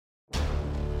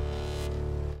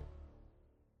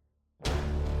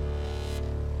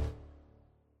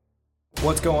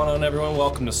What's going on, everyone?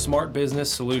 Welcome to Smart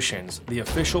Business Solutions, the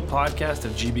official podcast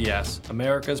of GBS,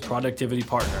 America's productivity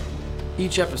partner.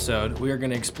 Each episode, we are going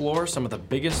to explore some of the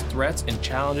biggest threats and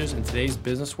challenges in today's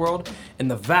business world and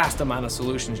the vast amount of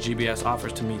solutions GBS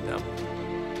offers to meet them.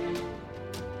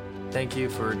 Thank you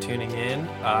for tuning in.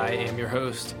 I am your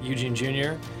host, Eugene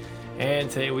Jr.,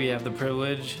 and today we have the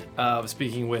privilege of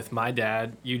speaking with my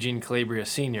dad, Eugene Calabria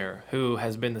Sr., who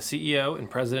has been the CEO and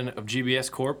president of GBS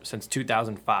Corp. Since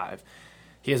 2005.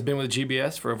 He has been with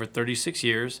GBS for over 36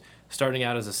 years, starting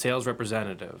out as a sales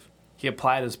representative. He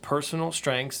applied his personal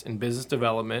strengths in business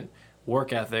development,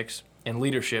 work ethics, and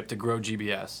leadership to grow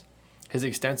GBS. His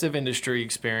extensive industry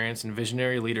experience and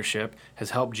visionary leadership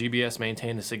has helped GBS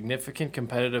maintain a significant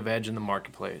competitive edge in the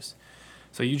marketplace.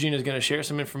 So Eugene is going to share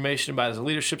some information about his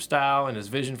leadership style and his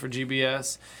vision for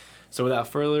GBS. So without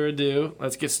further ado,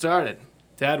 let's get started.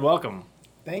 Dad, welcome.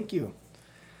 Thank you.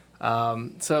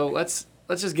 So let's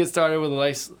just get started with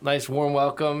a nice warm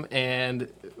welcome, and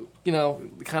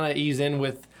kind of ease in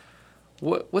with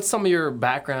what's some of your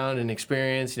background and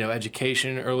experience,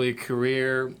 education, early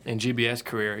career, and GBS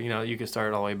career. You can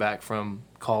start all the way back from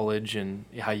college and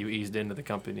how you eased into the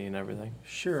company and everything.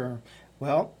 Sure.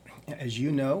 Well, as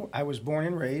you know, I was born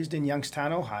and raised in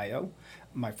Youngstown, Ohio.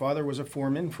 My father was a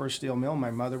foreman for a steel mill.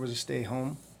 My mother was a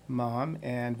stay-home mom,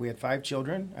 and we had 5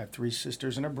 children. I have 3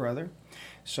 sisters and a brother.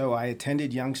 So I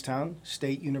attended Youngstown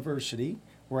State University,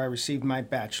 where I received my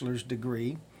bachelor's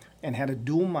degree and had a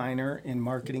dual minor in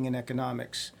marketing and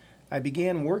economics. I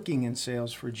began working in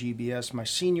sales for GBS my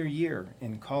senior year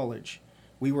in college.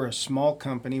 We were a small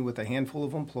company with a handful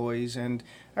of employees, and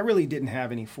I really didn't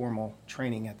have any formal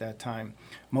training at that time.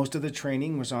 Most of the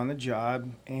training was on the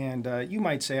job, and you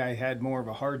might say I had more of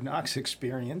a hard knocks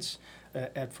experience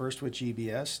at first with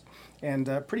GBS, and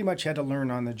pretty much had to learn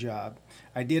on the job.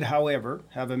 I did, however,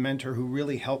 have a mentor who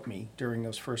really helped me during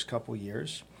those first couple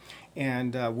years.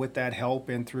 And with that help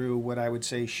and through what I would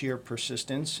say sheer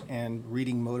persistence and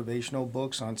reading motivational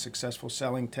books on successful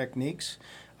selling techniques,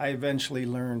 I eventually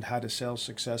learned how to sell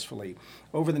successfully.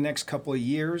 Over the next couple of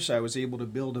years, I was able to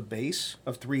build a base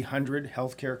of 300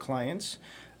 healthcare clients.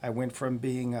 I went from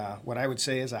being what I would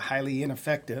say is a highly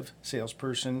ineffective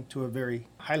salesperson to a very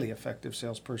highly effective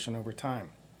salesperson over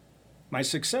time. My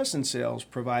success in sales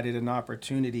provided an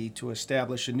opportunity to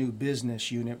establish a new business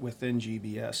unit within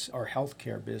GBS, our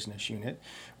healthcare business unit.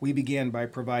 We began by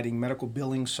providing medical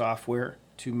billing software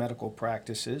to medical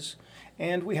practices,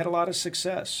 and we had a lot of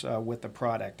success with the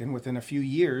product. And within a few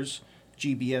years,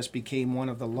 GBS became one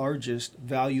of the largest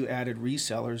value-added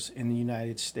resellers in the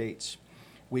United States.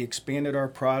 We expanded our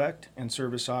product and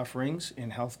service offerings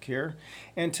in healthcare,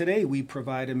 and today we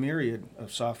provide a myriad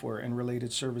of software and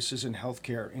related services in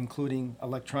healthcare, including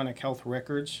electronic health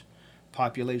records,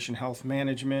 population health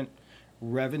management,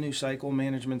 revenue cycle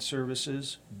management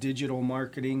services, digital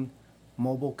marketing,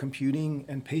 mobile computing,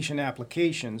 and patient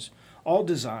applications, all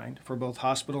designed for both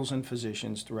hospitals and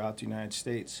physicians throughout the United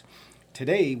States.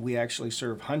 Today, we actually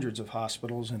serve hundreds of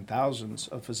hospitals and thousands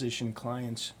of physician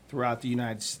clients throughout the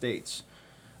United States.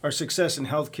 Our success in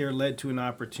healthcare led to an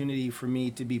opportunity for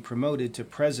me to be promoted to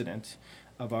president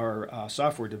of our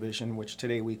software division, which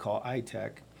today we call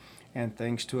iTech. And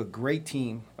thanks to a great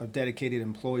team of dedicated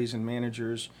employees and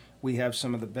managers, we have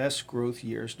some of the best growth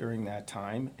years during that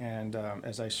time. And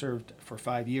as I served for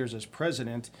 5 years as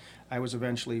president, I was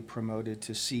eventually promoted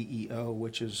to CEO,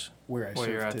 which is where I serve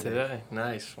you're at today.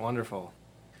 Nice, wonderful.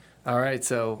 All right,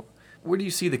 so where do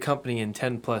you see the company in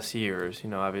 10 plus years?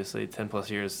 Obviously 10 plus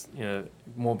years,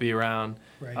 won't be around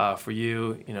Right. For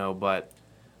you, but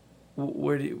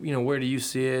where do you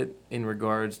see it in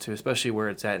regards to, especially where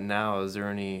it's at now? Is there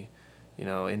any,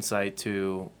 insight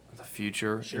to the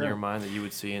future Sure. in your mind that you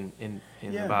would see in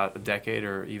Yeah. about a decade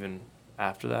or even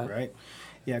after that? Right.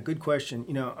 Yeah, good question.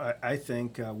 I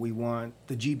think we want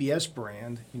the GBS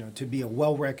brand, to be a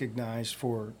well-recognized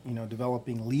for,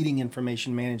 developing leading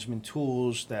information management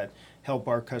tools that help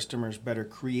our customers better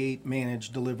create,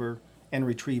 manage, deliver, and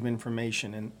retrieve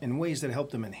information in ways that help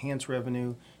them enhance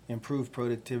revenue, improve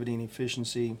productivity and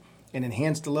efficiency, and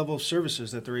enhance the level of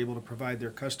services that they're able to provide their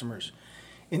customers.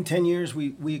 In 10 years,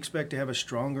 we expect to have a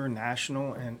stronger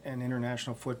national and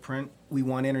international footprint. We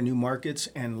want to enter new markets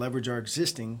and leverage our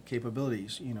existing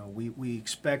capabilities. We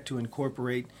expect to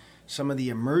incorporate some of the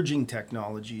emerging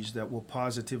technologies that will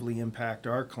positively impact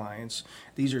our clients.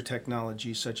 These are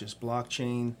technologies such as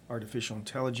blockchain, artificial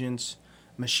intelligence,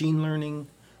 machine learning,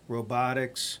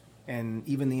 robotics, and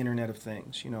even the Internet of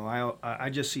Things. I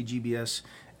just see GBS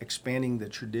expanding the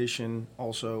tradition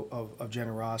also of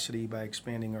generosity by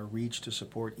expanding our reach to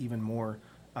support even more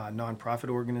nonprofit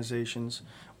organizations.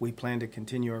 We plan to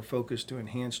continue our focus to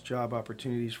enhance job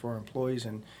opportunities for our employees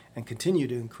and continue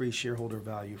to increase shareholder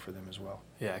value for them as well.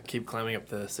 Yeah, keep climbing up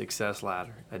the success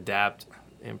ladder. Adapt,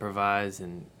 improvise,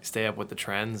 and stay up with the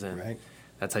trends, and Right.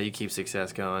 that's how you keep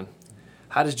success going.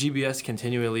 How does GBS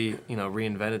continually,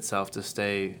 reinvent itself to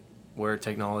stay where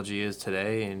technology is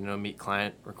today and, meet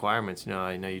client requirements?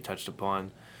 I know you touched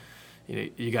upon,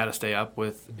 you got to stay up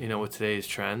with, with today's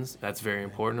trends. That's very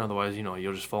important. Otherwise,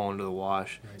 you'll just fall into the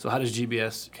wash. Right. So how does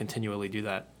GBS continually do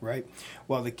that? Right.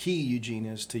 Well, the key, Eugene,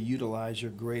 is to utilize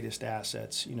your greatest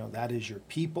assets. That is your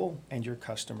people and your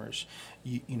customers.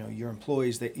 Your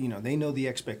employees, they know the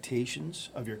expectations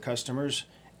of your customers,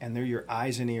 and they're your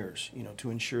eyes and ears, to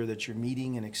ensure that you're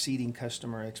meeting and exceeding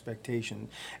customer expectation.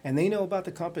 And they know about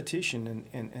the competition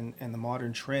and the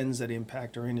modern trends that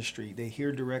impact our industry. They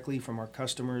hear directly from our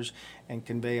customers and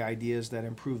convey ideas that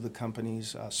improve the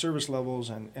company's service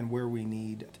levels and where we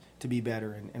need to be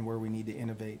better and where we need to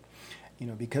innovate.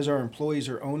 Because our employees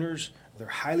are owners, they're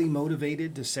highly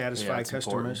motivated to satisfy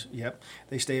customers. Important. Yep.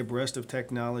 They stay abreast of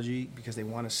technology because they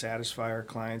want to satisfy our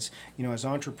clients. As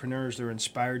entrepreneurs, they're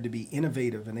inspired to be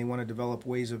innovative and they want to develop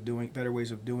better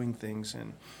ways of doing things.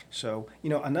 And so,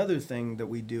 another thing that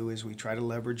we do is we try to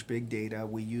leverage big data.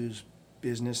 We use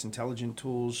business intelligent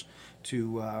tools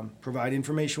to provide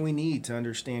information we need to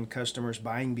understand customers'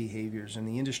 buying behaviors and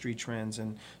the industry trends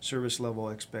and service level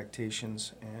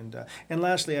expectations. And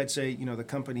lastly, I'd say the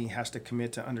company has to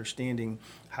commit to understanding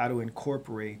how to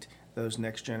incorporate those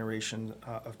next generation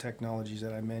of technologies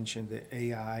that I mentioned, the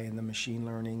AI and the machine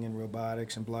learning and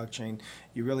robotics and blockchain.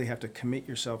 You really have to commit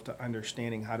yourself to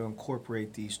understanding how to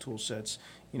incorporate these tool sets,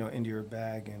 into your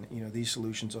bag. And, these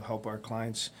solutions will help our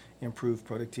clients improve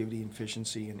productivity and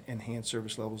efficiency and enhance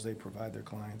service levels they provide their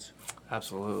clients.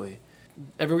 Absolutely.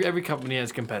 Every company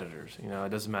has competitors.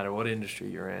 It doesn't matter what industry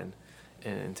you're in.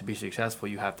 And to be successful,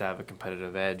 you have to have a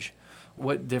competitive edge.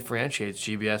 What differentiates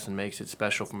GBS and makes it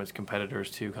special from its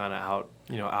competitors to kind of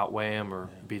outweigh them or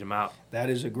beat them out? That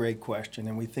is a great question,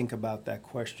 and we think about that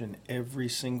question every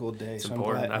single day. It's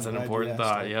important. That's an important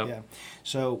thought. Yep. Yeah.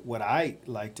 So what I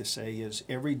like to say is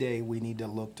every day we need to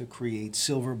look to create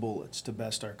silver bullets to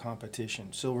best our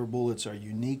competition. Silver bullets are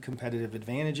unique competitive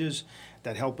advantages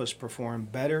that help us perform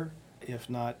better, if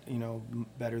not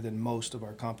better than most of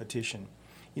our competition.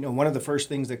 One of the first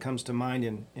things that comes to mind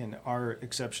in our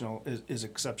exceptional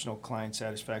client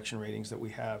satisfaction ratings that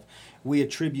we have. We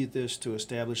attribute this to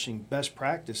establishing best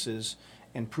practices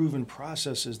and proven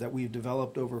processes that we've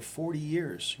developed over 40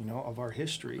 years, of our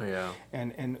history. Yeah.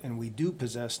 And we do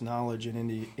possess knowledge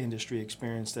and industry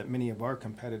experience that many of our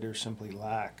competitors simply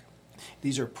lack.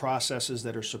 These are processes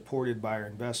that are supported by our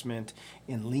investment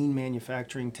in lean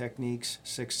manufacturing techniques,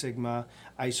 Six Sigma,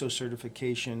 ISO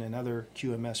certification, and other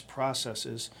QMS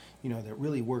processes, that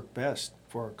really work best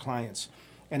for our clients.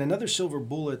 And another silver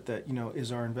bullet that,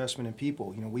 is our investment in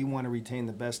people. We want to retain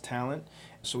the best talent,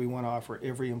 so we want to offer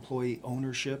every employee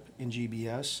ownership in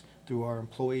GBS through our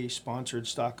employee-sponsored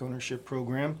stock ownership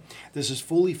program. This is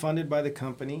fully funded by the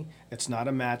company. It's not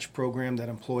a match program that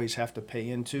employees have to pay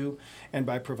into. And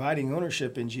by providing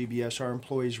ownership in GBS, our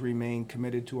employees remain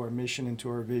committed to our mission and to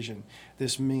our vision.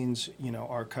 This means,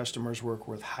 our customers work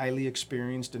with highly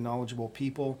experienced and knowledgeable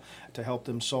people to help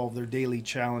them solve their daily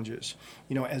challenges.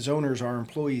 As owners, our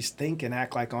employees think and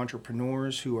act like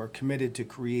entrepreneurs who are committed to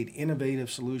create innovative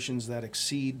solutions that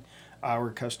exceed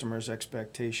our customers'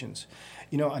 expectations.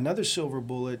 Another silver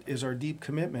bullet is our deep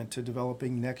commitment to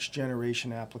developing next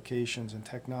generation applications and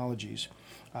technologies.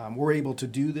 We're able to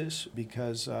do this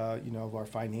because of our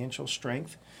financial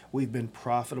strength. We've been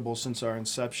profitable since our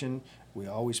inception. We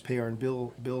always pay our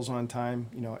bills on time,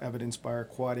 evidenced by our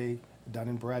Quad A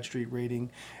Dun & Bradstreet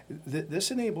rating. This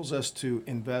enables us to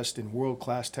invest in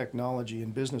world-class technology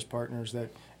and business partners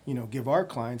that give our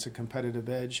clients a competitive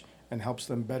edge and helps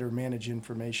them better manage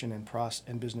information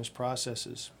and business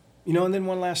processes. And then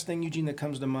one last thing, Eugene, that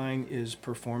comes to mind is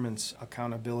performance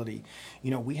accountability.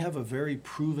 We have a very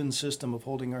proven system of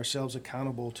holding ourselves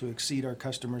accountable to exceed our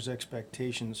customers'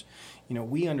 expectations.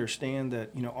 We understand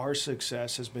that, our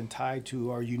success has been tied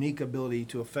to our unique ability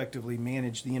to effectively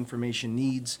manage the information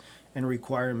needs and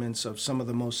requirements of some of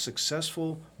the most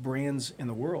successful brands in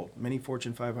the world, many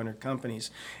Fortune 500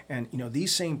 companies. And,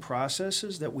 these same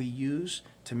processes that we use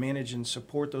to manage and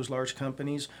support those large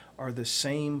companies are the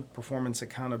same performance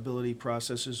accountability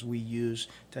processes we use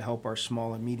to help our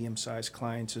small and medium-sized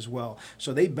clients as well.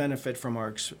 So they benefit from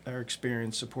our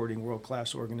experience supporting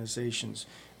world-class organizations.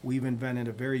 We've invented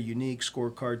a very unique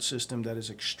scorecard system that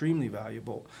is extremely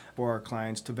valuable for our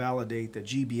clients to validate that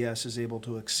GBS is able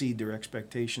to exceed their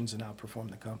expectations and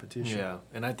outperform the competition. Yeah,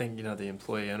 and I think, the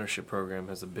employee ownership program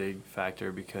has a big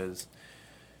factor because,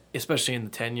 especially in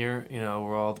the tenure,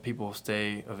 where all the people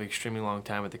stay of extremely long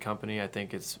time at the company, I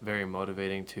think it's very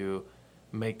motivating to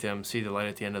make them see the light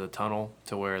at the end of the tunnel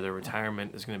to where their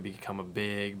retirement is going to become a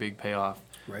big, big payoff.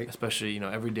 Right. Especially,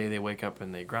 every day they wake up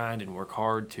and they grind and work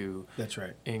hard to That's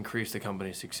right. increase the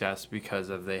company's success because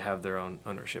of they have their own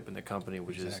ownership in the company,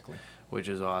 which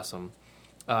is awesome.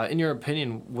 In your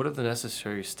opinion, what are the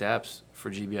necessary steps for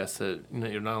GBS to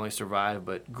not only survive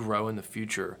but grow in the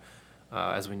future?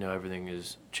 As we know, everything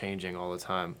is changing all the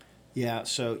time. Yeah,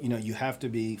 so you have to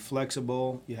be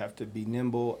flexible, you have to be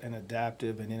nimble and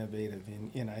adaptive and innovative.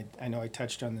 And I know I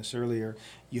touched on this earlier.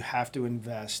 You have to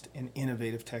invest in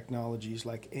innovative technologies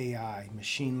like AI,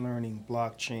 machine learning,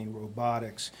 blockchain,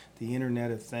 robotics, the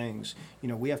Internet of Things.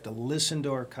 We have to listen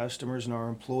to our customers and our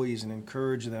employees and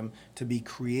encourage them to be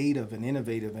creative and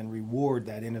innovative and reward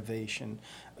that innovation.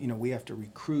 We have to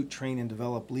recruit, train, and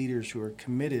develop leaders who are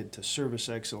committed to service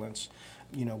excellence.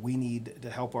 We need to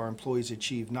help our employees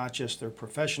achieve not just their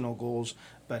professional goals,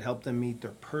 but help them meet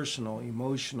their personal,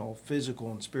 emotional,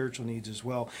 physical, and spiritual needs as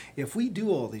well. If we do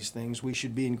all these things, we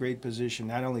should be in great position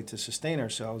not only to sustain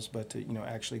ourselves, but to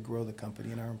actually grow the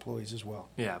company and our employees as well.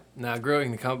 Yeah. Now,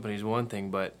 growing the company is one thing,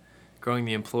 but growing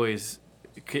the employees,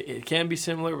 it can be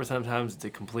similar, but sometimes it's a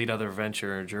complete other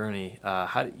venture or journey.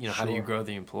 How do you grow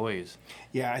the employees?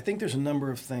 Yeah, I think there's a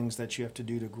number of things that you have to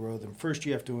do to grow them. First,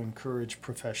 you have to encourage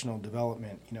professional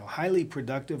development. Highly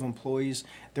productive employees,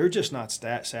 they're just not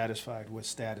satisfied with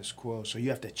status quo. So you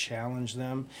have to challenge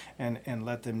them and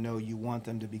let them know you want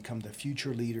them to become the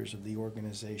future leaders of the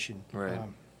organization. Right.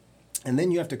 And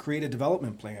then you have to create a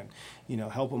development plan.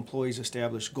 Help employees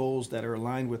establish goals that are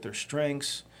aligned with their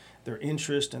strengths, their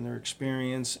interest and their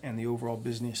experience, and the overall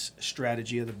business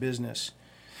strategy of the business.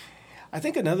 I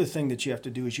think another thing that you have to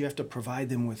do is you have to provide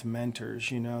them with mentors.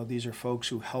 These are folks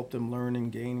who help them learn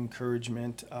and gain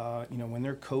encouragement. When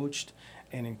they're coached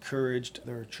and encouraged,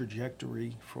 their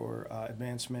trajectory for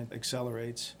advancement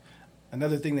accelerates.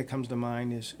 Another thing that comes to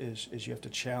mind is you have to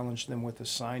challenge them with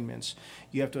assignments.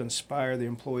 You have to inspire the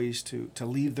employees to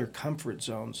leave their comfort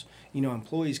zones.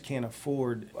 Employees can't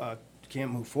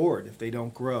move forward if they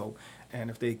don't grow, and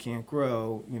if they can't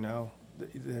grow,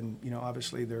 then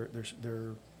obviously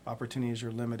their opportunities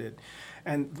are limited.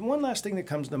 And one last thing that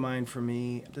comes to mind for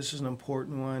me, this is an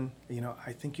important one.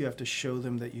 I think you have to show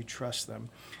them that you trust them.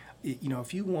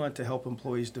 If you want to help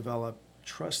employees develop,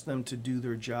 trust them to do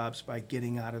their jobs by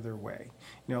getting out of their way.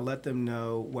 Let them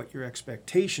know what your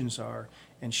expectations are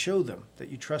and show them that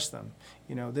you trust them.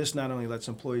 This not only lets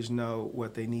employees know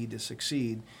what they need to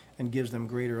succeed and gives them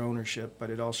greater ownership,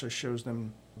 but it also shows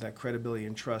them that credibility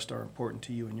and trust are important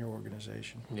to you and your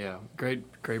organization. Yeah,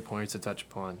 great points to touch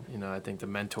upon. I think the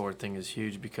mentor thing is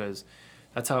huge because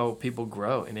that's how people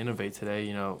grow and innovate today.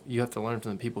 You have to learn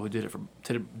from the people who did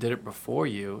it before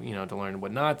you, to learn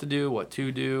what not to do, what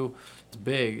to do. It's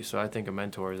big, so I think a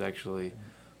mentor is actually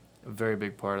a very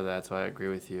big part of that, so I agree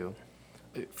with you.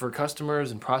 For customers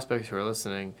and prospects who are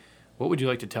listening, what would you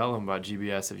like to tell them about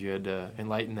GBS if you had to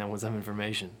enlighten them with some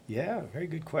information? Yeah, very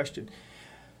good question.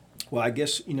 Well, I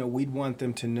guess, we'd want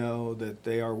them to know that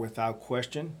they are without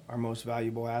question our most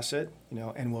valuable asset,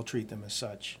 and we'll treat them as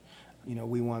such.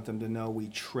 We want them to know we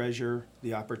treasure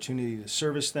the opportunity to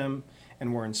service them,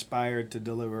 and we're inspired to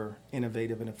deliver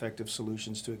innovative and effective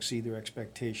solutions to exceed their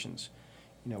expectations.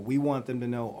 We want them to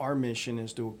know our mission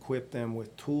is to equip them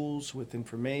with tools, with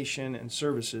information and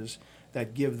services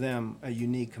that give them a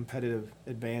unique competitive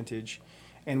advantage.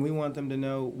 And we want them to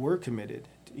know we're committed,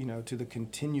 to the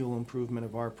continual improvement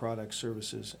of our products,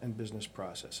 services, and business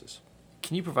processes.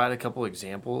 Can you provide a couple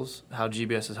examples how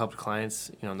GBS has helped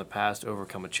clients, in the past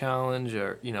overcome a challenge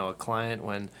or, a client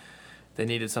when they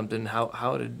needed something?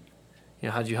 How did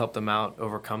you help them out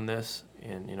overcome this?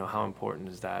 And, how important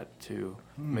is that to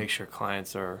make sure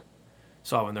clients are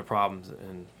solving their problems?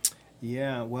 And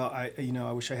yeah, well, I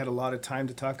wish I had a lot of time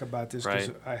to talk about this because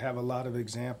right. I have a lot of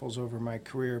examples over my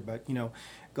career. But,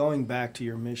 going back to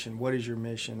your mission, what is your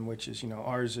mission? Which is,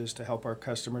 ours is to help our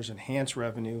customers enhance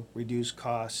revenue, reduce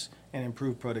costs, and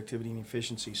improve productivity and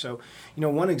efficiency. So,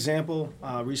 one example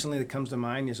recently that comes to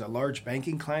mind is a large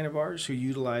banking client of ours who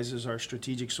utilizes our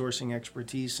strategic sourcing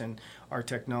expertise and our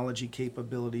technology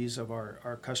capabilities of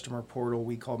our customer portal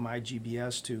we call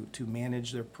MyGBS to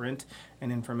manage their print and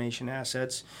information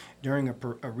assets. During a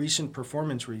recent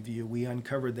performance review, we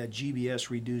uncovered that GBS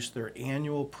reduced their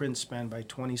annual print spend by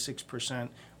 26%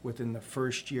 within the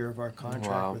first year of our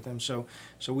contract with them. So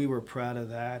we were proud of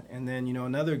that. And then,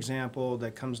 another example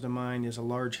that comes to mind is a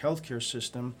large healthcare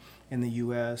system in the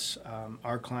U.S.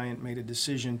 Our client made a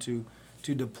decision to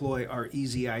deploy our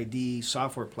EasyID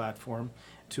software platform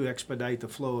to expedite the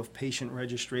flow of patient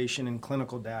registration and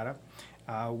clinical data.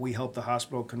 We helped the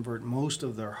hospital convert most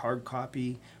of their hard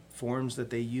copy forms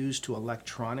that they use to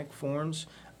electronic forms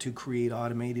to create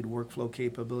automated workflow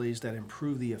capabilities that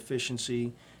improve the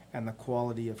efficiency and the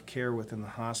quality of care within the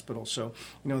hospital. So,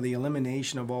 the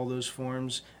elimination of all those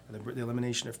forms, the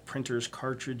elimination of printers,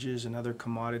 cartridges, and other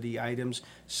commodity items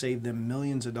saved them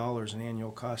millions of dollars in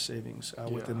annual cost savings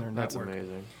within their network. That's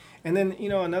amazing. And then,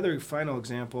 another final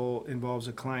example involves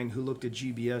a client who looked at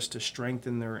GBS to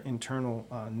strengthen their internal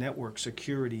network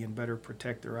security and better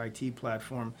protect their IT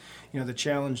platform. The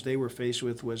challenge they were faced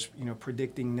with was,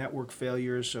 predicting network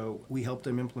failures, so we helped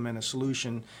them implement a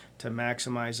solution to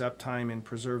maximize uptime and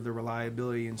preserve the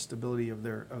reliability and stability of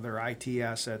their IT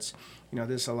assets.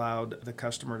 This allowed the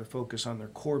customer to focus on their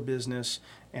core business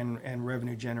and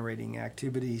revenue generating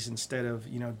activities instead of,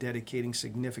 dedicating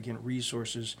significant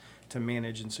resources to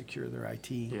manage and secure their IT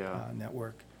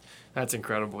network. That's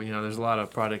incredible. There's a lot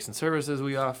of products and services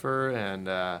we offer, and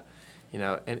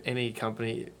any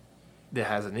company that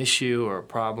has an issue or a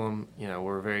problem,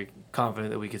 we're very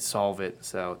confident that we could solve it.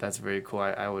 So that's very cool.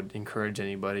 I would encourage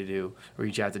anybody to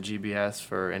reach out to GBS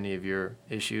for any of your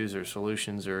issues or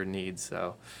solutions or needs.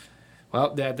 So,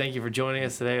 well, Dad, thank you for joining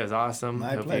us today. It was awesome.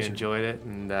 My Hope pleasure. you enjoyed it,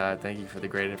 and thank you for the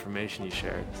great information you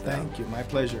shared. So. Thank you. My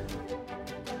pleasure.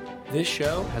 This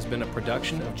show has been a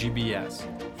production of GBS.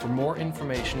 For more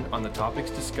information on the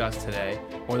topics discussed today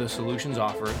or the solutions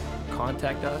offered,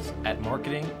 contact us at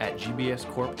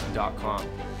marketing@gbscorp.com.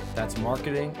 That's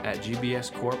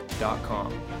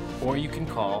marketing@gbscorp.com. Or you can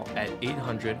call at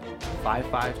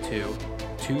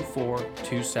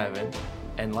 800-552-2427.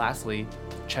 And lastly,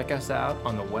 check us out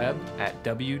on the web at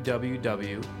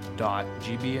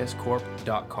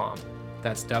www.gbscorp.com.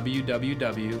 That's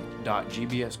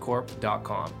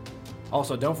www.gbscorp.com.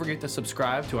 Also, don't forget to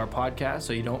subscribe to our podcast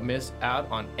so you don't miss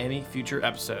out on any future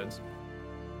episodes.